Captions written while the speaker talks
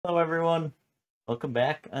Hello everyone, welcome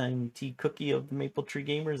back. I'm TCookie of the Maple Tree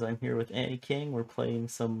Gamers. I'm here with Anikaang. We're playing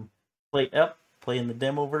playing the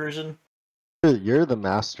demo version. You're the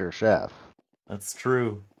master chef. That's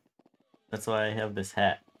true. That's why I have this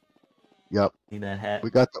hat. Yep. See that hat? We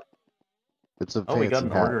got the... It's a fancy we got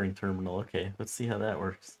an hat. ordering terminal. Okay, let's see how that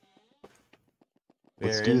works.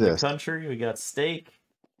 Let's We're do in this. the country. We got steak.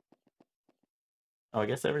 Oh, I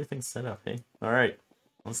guess everything's set up, hey? Alright,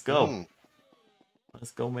 let's go.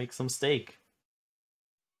 Let's go make some steak.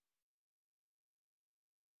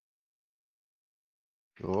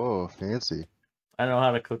 Oh, fancy. I know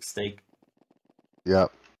how to cook steak.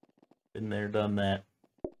 Yep. Been there, done that.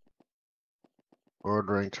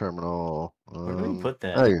 Ordering terminal. Where do we put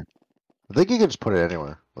that? I think you can just put it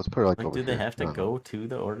anywhere. Let's put it like over do they here. have to go to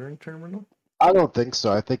the ordering terminal? I don't think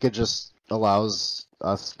so. I think it just allows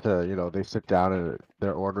us to, they sit down and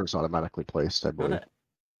their order is automatically placed, I believe.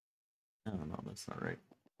 I don't know, that's not right.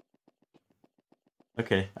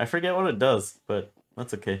 Okay, I forget what it does, but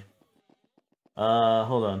that's okay.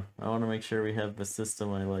 Hold on. I want to make sure we have the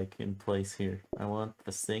system I like in place here. I want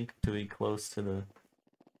the sink to be close to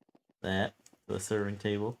the serving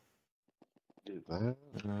table. Do that.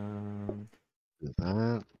 Do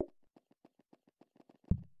that.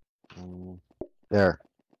 There.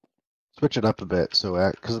 Switch it up a bit,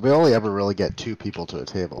 so because we only ever really get 2 people to a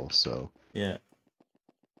table, so. Yeah.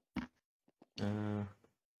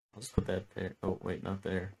 I'll just put that there. Oh, wait, not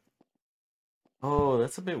there. Oh,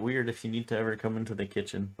 that's a bit weird if you need to ever come into the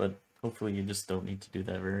kitchen, but hopefully you just don't need to do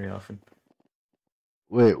that very often.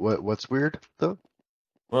 Wait, what's weird, though?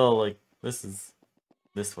 Well, like, this is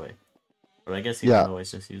this way. But I guess you can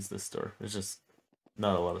always just use this door. There's just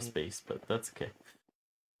not a lot of space, but that's okay.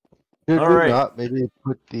 Should we not maybe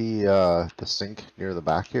put the sink near the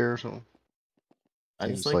back here or something? I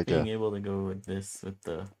just like being able to go with this with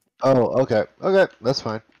the... Oh, okay. Okay, that's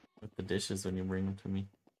fine. With the dishes when you bring them to me.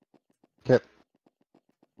 Okay.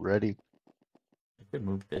 Ready. I could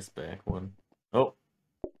move this back one. Oh!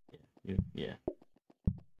 Yeah.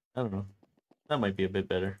 I don't know. That might be a bit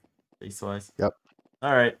better, face-wise. Yep.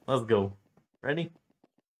 Alright, let's go. Ready?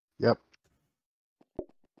 Yep.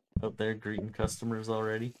 Out there greeting customers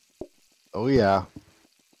already. Oh, yeah.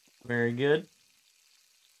 Very good.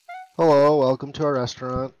 Hello, welcome to our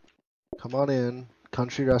restaurant. Come on in.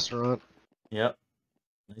 Country restaurant. Yep.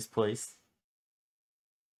 Nice place.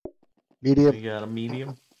 Medium. We got a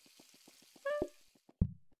medium.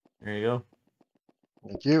 There you go.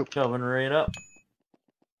 Thank you. Coming right up.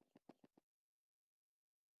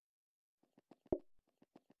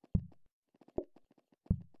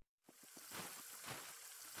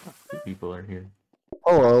 Two people are here.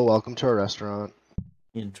 Hello, welcome to our restaurant.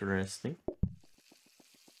 Interesting.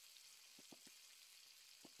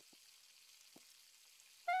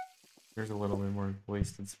 There's a little bit more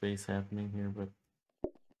wasted space happening here, but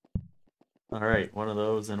alright, one of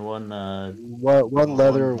those and one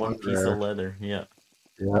leather, one piece rare. of leather, yeah.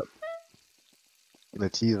 Yep. Gonna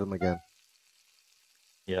tease them again.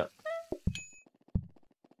 Yep.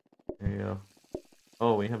 There you go.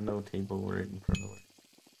 Oh, we have no table right in front of it.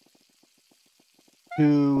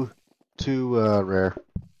 Two rare.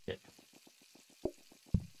 Okay.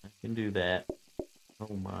 I can do that.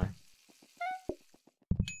 Oh my.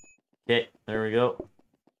 Okay, there we go.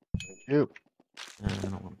 Thank you. I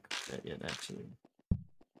don't want to cook that yet, actually.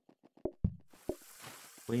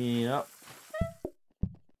 Clean up.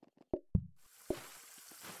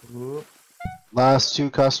 Whoop. Last 2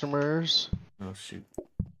 customers. Oh shoot.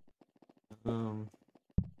 Okay.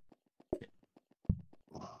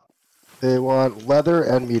 They want leather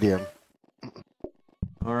and medium.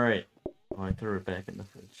 Alright. Oh, I threw it back in the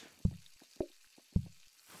fridge.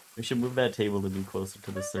 We should move that table to be closer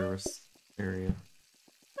to the service area.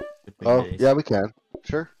 Oh, yeah, we can.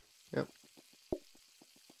 Sure. Yep. A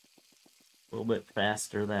little bit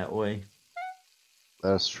faster that way.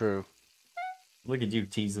 That's true. Look at you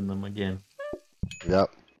teasing them again.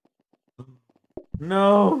 Yep.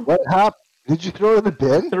 No! What happened? Did you throw it in the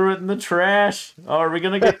bin? I threw it in the trash. Oh, are we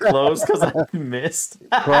gonna get close because I missed?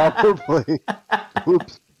 Probably.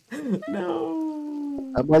 Oops.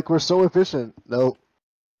 No. I'm like, we're so efficient. Nope.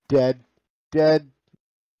 Dead. Dead.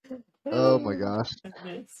 Oh my gosh.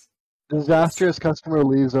 Disastrous customer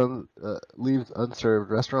leaves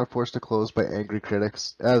unserved. Restaurant forced to close by angry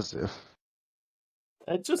critics. As if.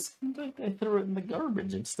 I threw it in the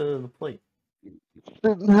garbage instead of the plate.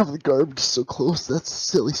 Didn't have the garbage so close. That's a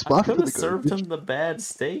silly spot for the garbage. I could have served him the bad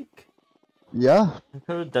steak. Yeah. I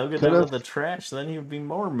could have dug it out of the trash, then he would be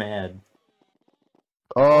more mad.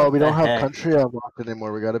 Oh, we don't have country unlocked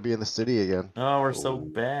anymore. We gotta be in the city again. Oh, we're so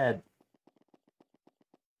bad.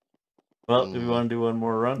 Well, do we want to do one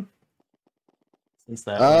more run? Since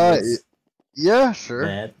that one was yeah, sure.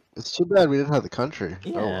 bad. It's too bad we didn't have the country.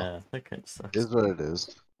 Yeah, Oh well. that kind of sucks. Is what it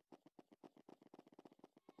is.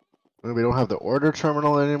 And we don't have the order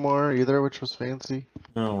terminal anymore either, which was fancy.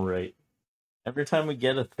 Oh, right. Every time we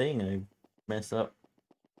get a thing, I mess up.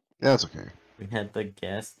 Yeah, it's okay. We had the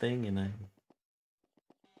gas thing, and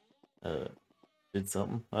I did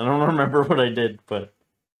something. I don't remember what I did, but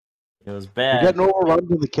it was If bad. you're getting overrun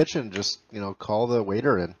to the kitchen, just call the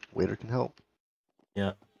waiter in. Waiter can help.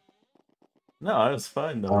 Yeah. No, I was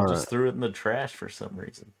fine though. I just threw it in the trash for some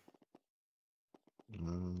reason.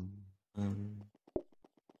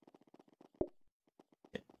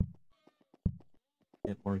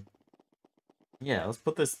 It worked. Yeah, let's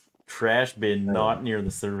put this trash bin not near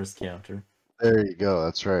the service counter. There you go.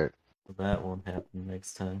 That's right. So that won't happen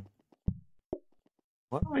next time.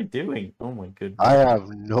 What am I doing? Oh my goodness. I have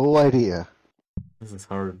no idea. This is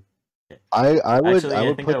hard. Okay. I would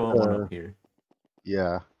think put I want one up here.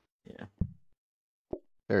 Yeah. Yeah.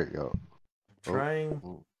 There you go. Trying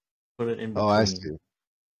put it in between. Oh, I see.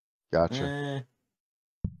 Gotcha.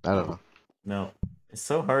 I don't know. No. It's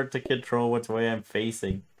so hard to control which way I'm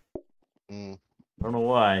facing. I don't know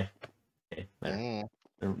why. Okay, there.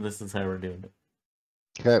 This is how we're doing it.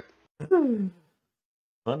 Okay.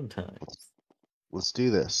 Fun times. Let's do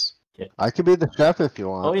this. Okay. I could be the chef if you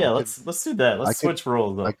want. Oh yeah, let's do that. Let's switch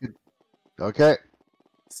roles though. Okay.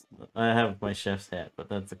 I have my chef's hat, but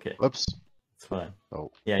that's okay. Whoops. It's fine.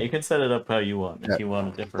 Oh. Yeah, you can set it up how you want if you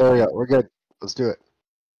want a different. There we go. We're good. Let's do it.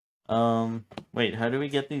 Wait, how do we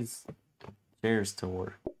get these chairs to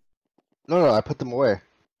work? No, I put them away.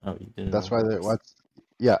 Oh, you did. That's why they're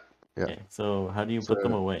Yeah. Okay, so how do you put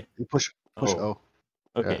them away? You push O.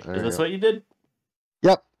 Okay, is this what you did?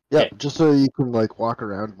 Yep. Yep. Okay. Just so you can walk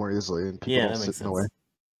around more easily and people don't sit in the way.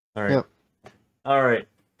 All right. Yep. All right.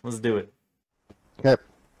 Let's do it. Okay.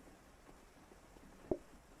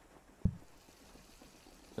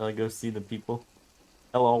 Shall I go see the people?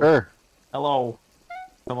 Hello. Sure. Hello.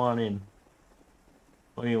 Come on in.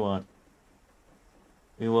 What do you want?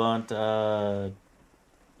 We want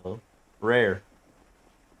rare.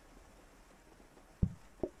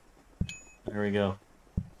 There we go.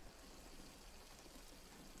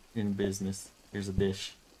 In business. Here's a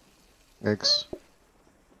dish. Thanks.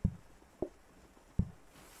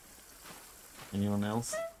 Anyone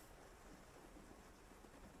else?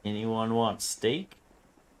 Anyone want steak?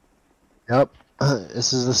 Yep.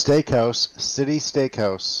 This is the steakhouse. City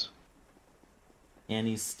Steakhouse.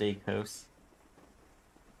 Annie's Steakhouse.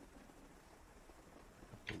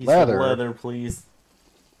 Piece Leather. of leather, please.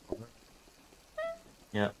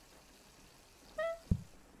 Yep.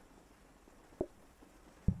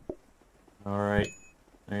 Alright.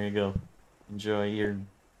 There you go. Enjoy your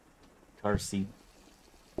car seat.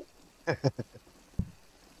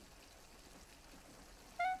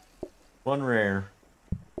 One rare.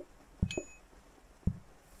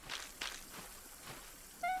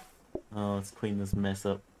 Oh, let's clean this mess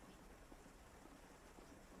up.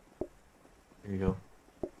 There you go.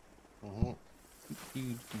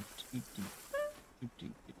 Is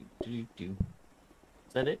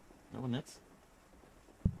that it? No one else?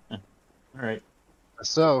 Alright.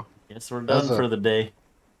 So. Guess we're done for the day.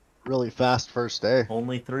 Really fast first day.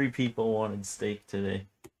 Only 3 people wanted steak today.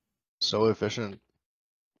 So efficient.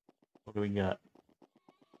 What do we got?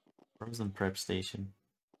 Frozen prep station.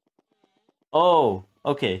 Oh,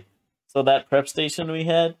 okay. So that prep station we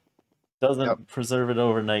had doesn't preserve it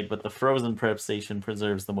overnight, but the frozen prep station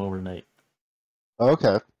preserves them overnight.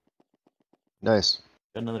 Okay. Nice.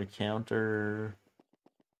 Got another counter.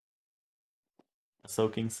 A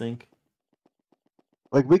soaking sink.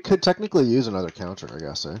 We could technically use another counter, I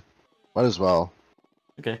guess, eh? Might as well.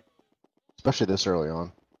 Okay. Especially this early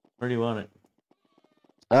on. Where do you want it?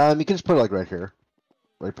 You can just put it right here.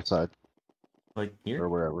 Right beside. Like here? Or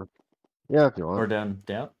wherever. Yeah, if you want. Or down?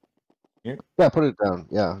 Here? Yeah, put it down.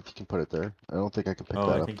 Yeah, if you can put it there. I don't think I can pick that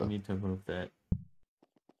up. I think you need to move that.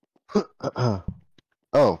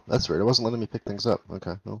 Oh, that's weird. It wasn't letting me pick things up.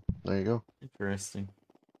 Okay, well, there you go. Interesting.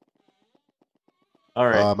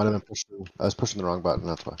 Alright. I might have been pushing. I was pushing the wrong button,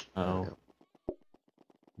 that's why. Oh.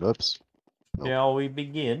 Whoops. Nope. Shall we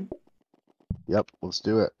begin? Yep, let's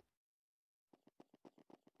do it.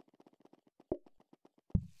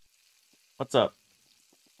 What's up?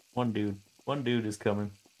 One dude. One dude is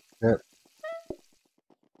coming. Yep.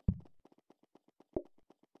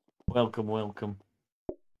 Welcome, welcome.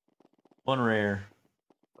 One rare.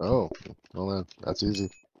 Oh, well then, that's easy.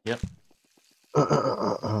 Yep.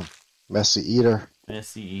 Messy eater.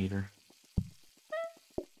 Messy eater.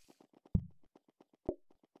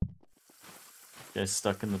 Guy's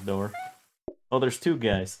stuck in the door. Oh, there's two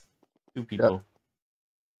guys. Two people.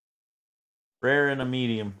 Rare and a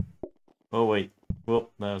medium. Oh, wait.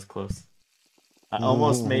 Whoop, that was close. I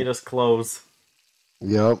almost made us close.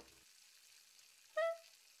 Yep.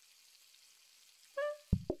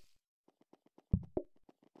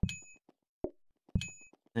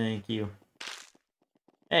 Thank you.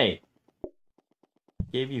 Hey.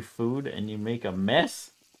 Gave you food and you make a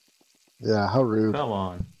mess? Yeah, how rude. Come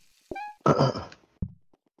on.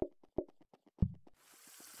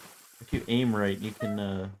 If you aim right, you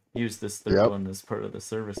can use this third one as part of the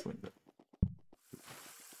service window.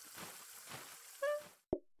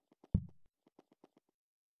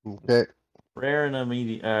 Okay. Rare and a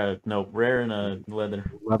medium. No, rare and a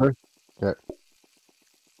leather. Leather? Okay.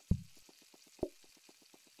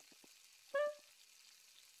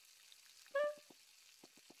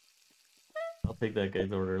 I'll take that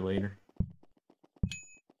guy's order later.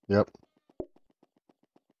 Yep.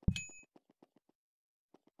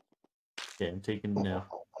 Okay, I'm taking now.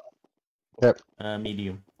 Yep.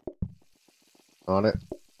 Medium. On it.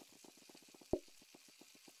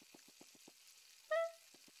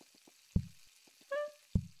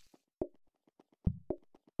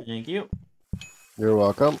 Thank you. You're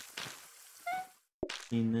welcome.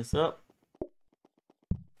 Clean this up.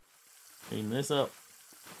 Clean this up.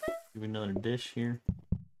 Give me another dish here.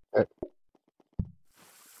 Okay.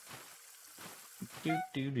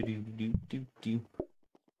 Do.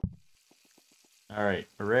 Alright,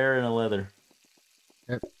 a rare and a leather.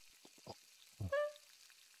 Yep.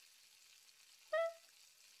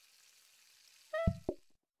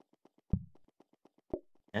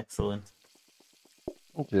 Excellent.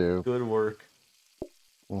 Thank you. Good work.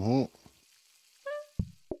 Mm-hmm.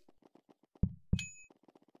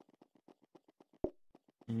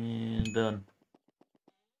 And done.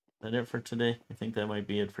 Is that it for today? I think that might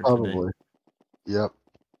be it for Probably. today. Yep.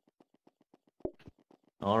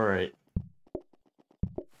 Alright.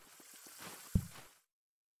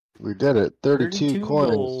 We did it. 32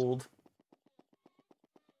 coins. Gold.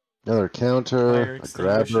 Another counter. Fire A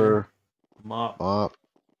extinguisher. grabber. Mop.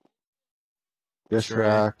 Dish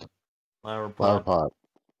rack. rack. Flower Flower pot. pot.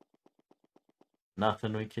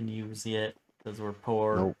 Nothing we can use yet because we're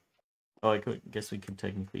poor. Nope. Oh, I guess we can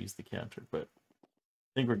technically use the counter, but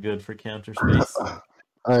I think we're good for counter space.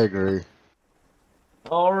 I agree.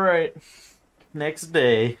 Alright. Next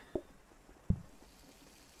day.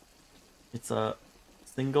 It's a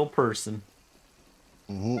single person.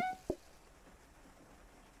 Mm-hmm.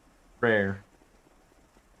 Rare.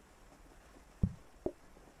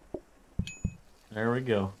 There we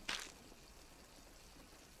go.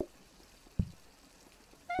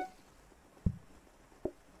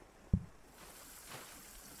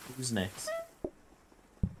 Who's next?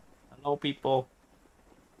 Hello, people.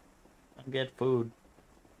 Come get food.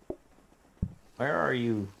 Where are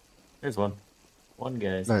you? There's one. One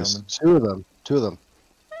guy's Nice. coming. Two of them. Two of them.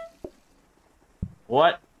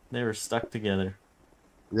 What? They were stuck together.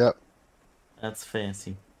 Yep. That's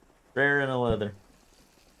fancy. Rare and a leather.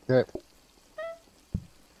 Okay.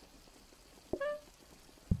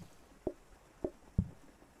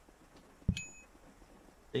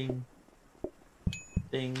 Ding.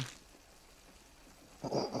 Ding.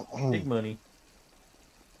 Big money.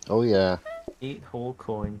 Oh, yeah. 8 whole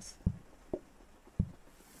coins.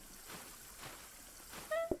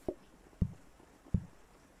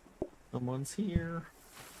 Someone's here.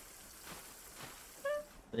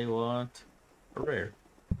 They want a rare.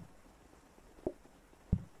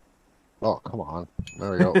 Oh, come on.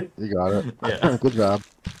 There we go. You got it. Yeah. Good job.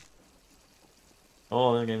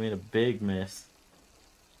 Oh, that guy made a big mess.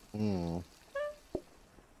 Hmm.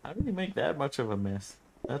 How did he make that much of a mess?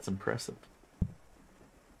 That's impressive.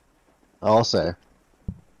 I'll say.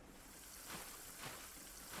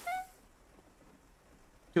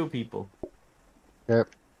 2 people. Yep.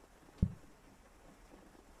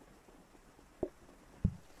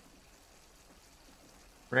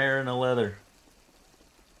 Rare and a leather.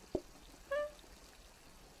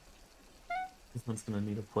 This one's gonna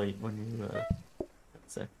need a plate when you,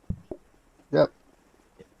 sec. Yep.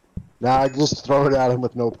 Nah, just throw it at him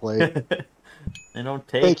with no plate. They don't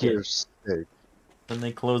take Take it. your steak. Then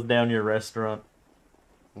they close down your restaurant.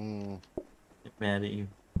 Mm. Get mad at you.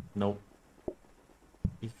 Nope.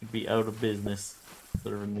 You could be out of business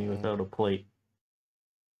serving me without a plate.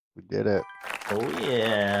 We did it. Oh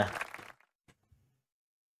yeah.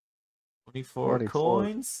 24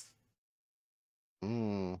 coins.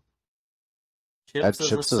 Mm. Chips Add as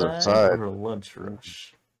chips a as a side side. or a lunch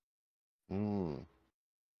rush? Mm.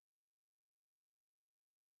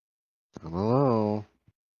 I don't know.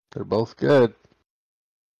 They're both good.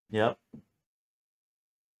 Yep.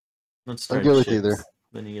 Let's I'm try good with either. chips.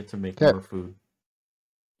 Then you get to make Okay. more food.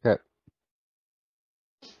 Okay.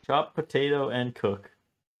 Chop potato and cook.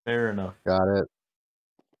 Fair enough. Got it.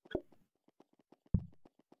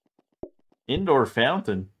 Indoor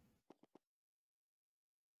fountain.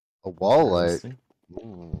 A wall light. Interesting.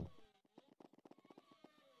 Mm.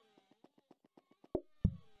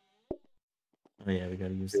 Oh yeah, we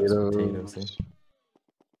gotta use those potatoes. Eh?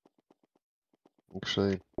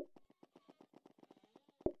 Actually.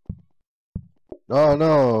 Oh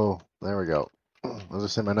no! There we go. As I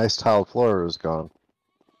was say, my nice tile floor is gone.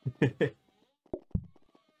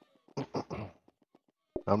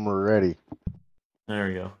 I'm ready. There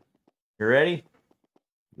we go. You ready?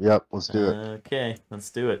 Yep, let's do it. Okay, let's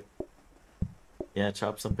do it. Yeah,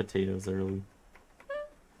 chop some potatoes early.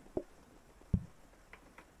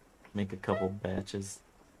 Make a couple batches.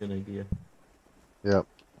 Good idea. Yep.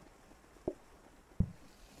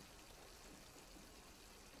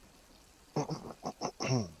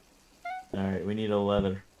 Alright, we need a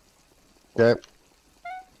leather. Okay.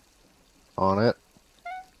 On it.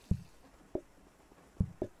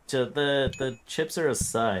 The chips are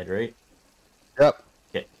aside, right? Yep.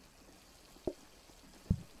 Okay.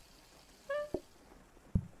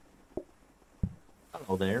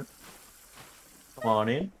 Hello there. Come on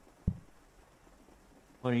in.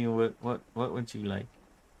 What would you like?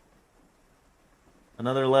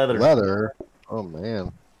 Another leather. Leather? Oh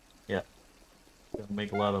man. Yeah. Gonna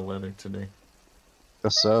make a lot of leather today.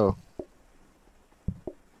 Guess so.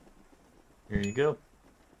 Here you go.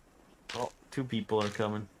 Oh, 2 people are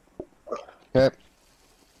coming. Okay.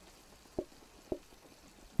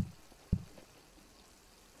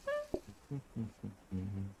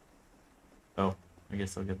 Oh, I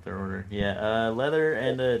guess I'll get their order. Yeah, leather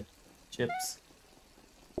and chips.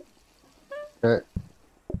 Okay.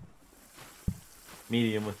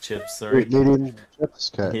 Medium with chips, sorry. Medium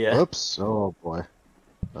chips. Okay. Yeah. Oops. Oh boy.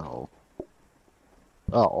 No.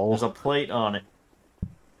 Oh. There's a plate on it.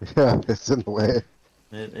 Yeah, it's in the way.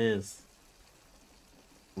 It is.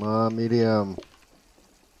 Medium.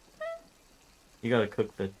 You gotta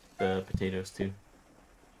cook the potatoes too.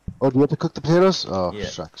 Oh, do you have to cook the potatoes? Oh, Yeah.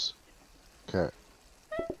 shucks. Okay.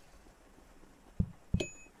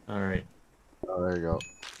 Alright. Oh, there you go.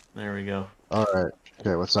 There we go. Alright.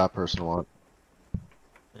 Okay, what's that person want?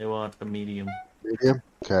 They want the medium. Medium?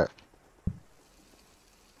 Okay.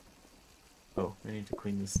 Oh, I need to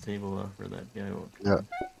clean this table off for that guy won't come Yeah. in.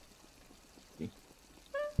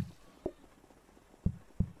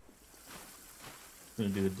 I'm gonna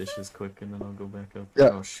do the dishes quick and then I'll go back up. Yeah.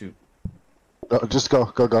 Oh shoot. No, just go.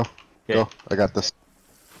 Go. Okay. Go. I got this.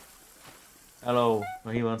 Hello. Oh,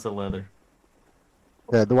 he wants a leather.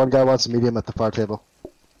 Yeah, the one guy wants a medium at the far table.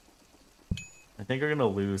 I think we're gonna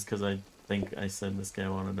lose because I think I said this guy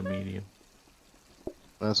wanted a medium.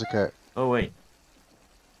 That's okay. Oh wait.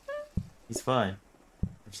 He's fine.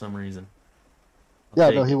 For some reason. Yeah,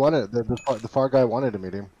 take no, he it. wanted the far guy wanted a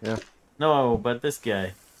medium. Yeah. No, but this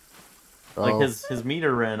guy. Like Oh. his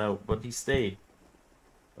meter ran out, but he stayed.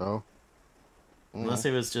 Oh. Unless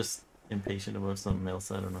he was just impatient about something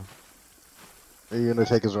else, I don't know. Are you gonna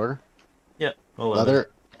take his order? Yeah, Leather.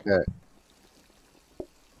 Okay.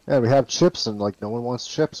 Yeah, we have chips and like no one wants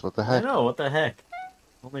chips. What the I heck? know, what the heck?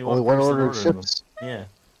 Only Only one one person ordered ordered them. chips. Yeah.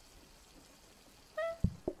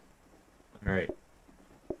 Alright.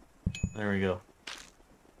 There we go.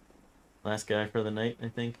 Last guy for the night, I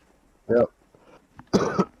think. Yep.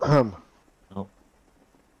 Oh.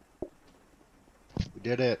 We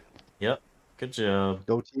did it. Yep. Good job.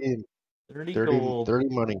 Go team. 30 30, gold. 30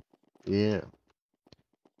 money. Yeah.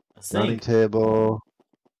 A Dining sink. table,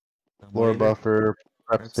 floor Waiter. buffer,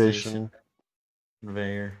 prep Prep station.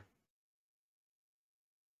 Conveyor.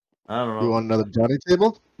 I don't know. You want another dining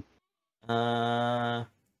table? Uh, Or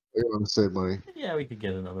you want to save money? yeah, we could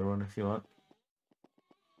get another one if you want.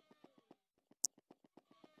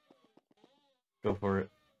 Go for it.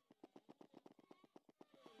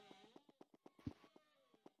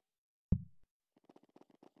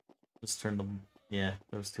 Just turn them. Yeah,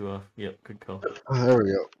 those 2 off. Yep, good call. There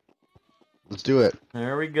we go. Let's do it.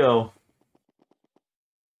 There we go.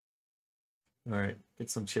 Alright, get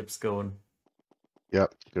some chips going.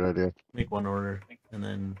 Yep, good idea. Make one order, and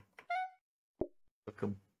then cook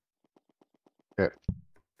them. Okay.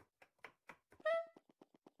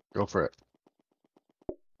 Go for it.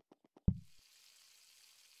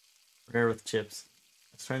 Rare with chips.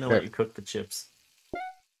 I was trying to Okay. let you cook the chips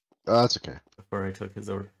Oh, that's okay. before I took his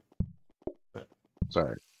order. But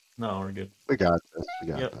Sorry. no, we're good. We got this. We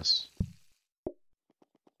got Yep. this.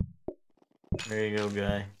 There you go,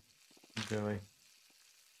 guy. Enjoy.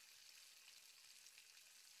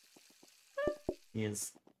 He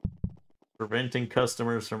is Preventing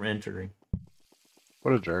customers from entering.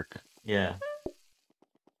 What a jerk. Yeah.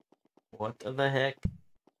 What the heck?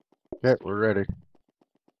 Okay, we're ready.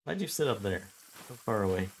 Why'd you sit up there? So far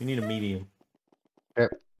away. You need a medium.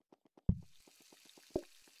 Okay.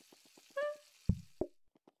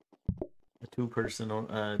 A two-person,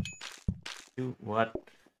 what?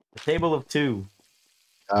 A table of two.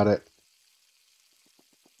 Got it.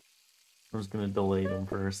 I'm just gonna delay them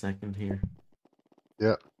for a second here.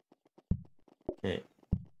 Yep. Okay.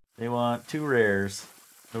 They want 2 rares.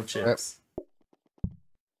 No chips.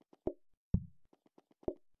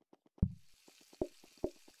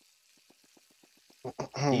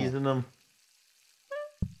 Teasing them.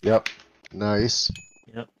 Yep. Nice.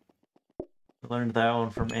 Yep. Learned that one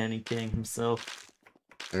from Anikaang himself.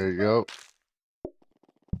 There you go.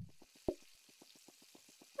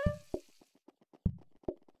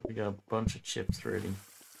 We got a bunch of chips ready.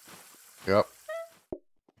 Yep.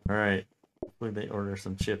 Alright. Hopefully they order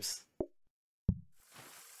some chips.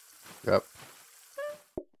 Yep.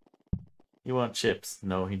 You want chips?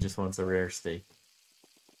 No, he just wants a rare steak.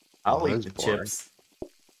 I'll eat the chips.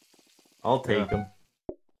 I'll take them.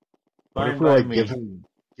 What if Fine we by like me. give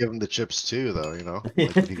him the chips too, though? You know,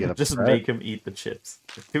 like if you get just upset. make him eat the chips.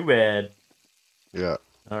 Too bad. Yeah.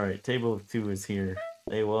 All right, table of 2 is here.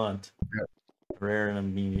 They want Yep. rare and a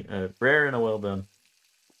medium, rare and a well done.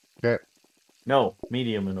 Okay. No,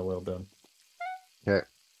 medium and a well done. Okay.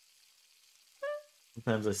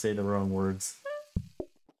 Sometimes I say the wrong words.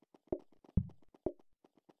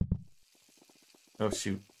 Oh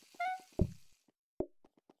shoot.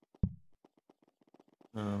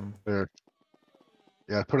 There.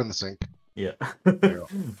 Yeah, put it in the sink. Yeah. There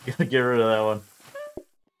you Gotta get rid of that one.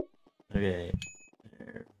 Okay.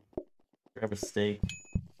 There. Grab a steak.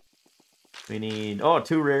 We need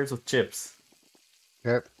 2 rares with chips.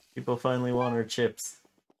 Okay. People finally want our chips.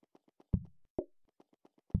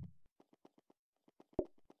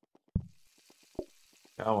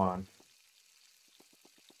 Come on.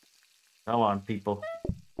 Come on, people.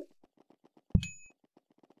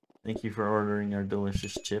 Thank you for ordering our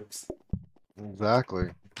delicious chips.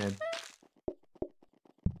 Exactly. Had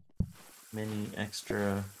many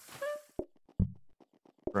extra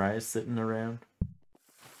fries sitting around.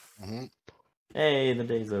 Hey, the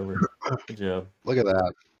day's over. Good job. Look at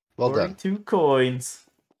that. Well done. 42 coins.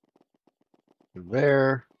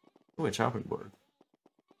 There. Ooh, a chopping board.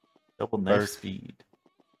 Double knife speed.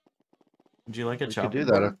 Would you like a chopping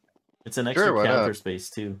board? It's an extra counter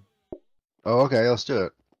space too. Oh, okay. Let's do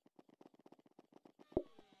it.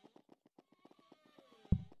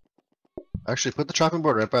 Actually, put the chopping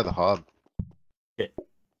board right by the hob. Okay.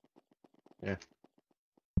 Yeah.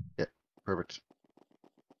 Yeah. Perfect.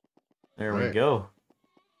 There we go.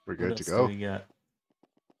 We're good to go. What else do we got?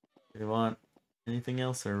 Do we want anything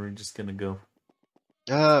else, or are we just gonna go?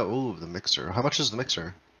 Ooh, the mixer. How much is the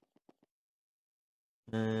mixer?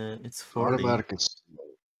 It's 40. Automatic.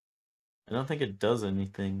 I don't think it does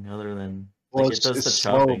anything other than Well, it does the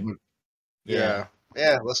slow, chopping. but Yeah.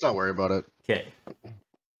 Yeah, let's not worry about it. Okay.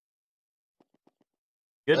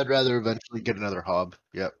 Good. I'd rather eventually get another hob.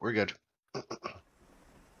 Yeah, we're good.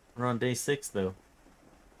 We're on day 6 though.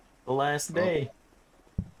 The last day.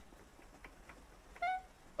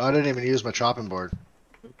 I didn't even use my chopping board.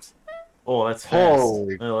 Oops. Oh, that's fast.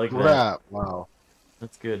 Holy I like crap. that. Wow.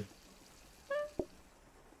 That's good.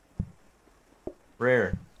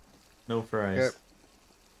 Rare. No fries. Yep.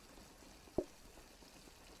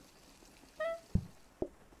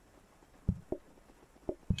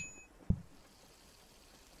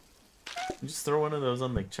 Just throw one of those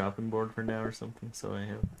on the chopping board for now or something, so I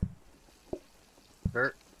have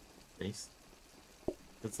Sure. space.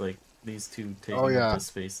 It's like these two taking yeah. up this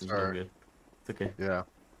space is no good. It's okay. Yeah.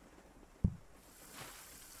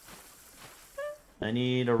 I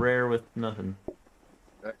need a rare with nothing.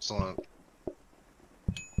 Excellent.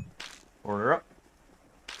 Order up.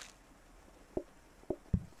 There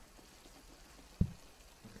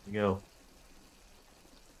we go.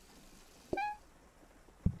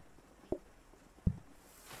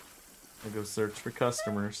 I go search for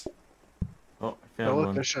customers. Oh, I found one.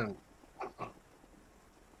 Efficient.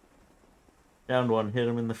 Found one. Hit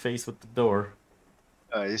him in the face with the door.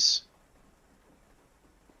 Nice.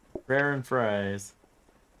 Rare and fries.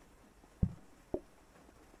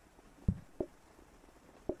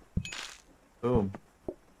 Boom.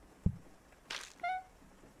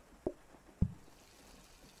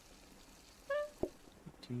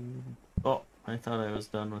 Oh, I thought I was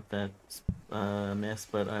done with that mess,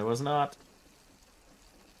 but I was not.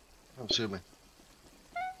 Excuse me.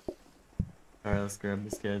 Alright, let's grab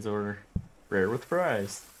this guy's order. Rare with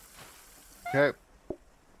fries. Okay.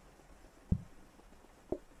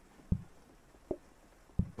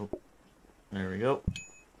 There we go.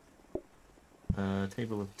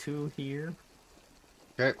 Table of 2 here.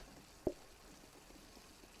 Okay.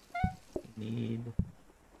 Need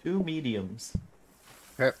 2 mediums.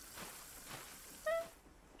 Okay.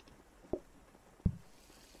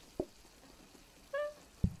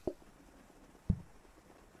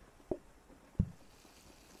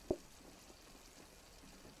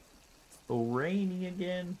 So rainy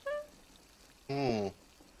again. Hmm.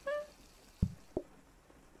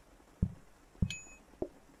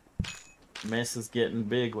 Mess is getting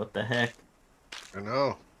big. What the heck? I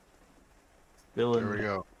know. There we Spilling,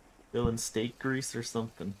 go. spilling steak grease or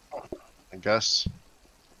something. I guess.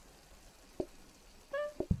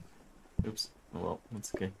 Oops. Oh, well,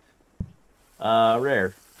 that's okay.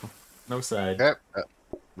 Rare. No side. Okay.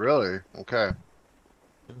 Really? Okay.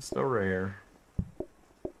 Just a rare.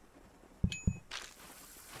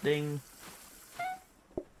 Ding.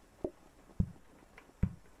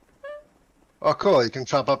 Oh, cool. You can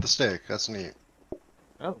chop up the steak. That's neat.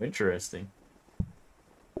 Oh, interesting.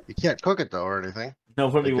 You can't cook it though, or anything.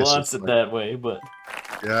 Nobody I guess wants it's it like, that way, but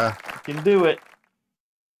yeah. you can do it.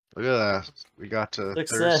 Look at that. We got to third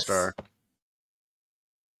Success. star.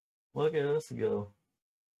 Look at us go.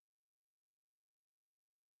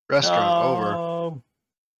 Restaurant over. No.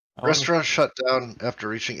 Restaurant shut down after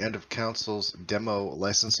reaching end of council's demo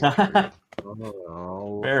licensing period.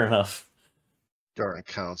 Oh, Fair enough. darn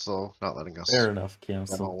council, not letting us Fair enough, demo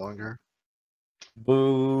Council. longer.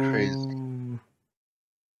 Boo. Crazy.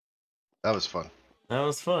 That was fun. That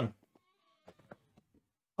was fun.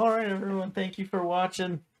 Alright, everyone. Thank you for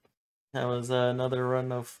watching. That was another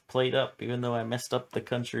run of Plate Up, even though I messed up the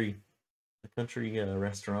country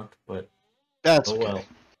restaurant, but That's oh okay. well.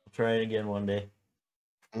 I'll try it again one day.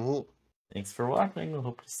 Mhm. Thanks for watching. I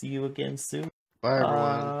hope to see you again soon. Bye,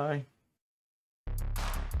 everyone. Bye.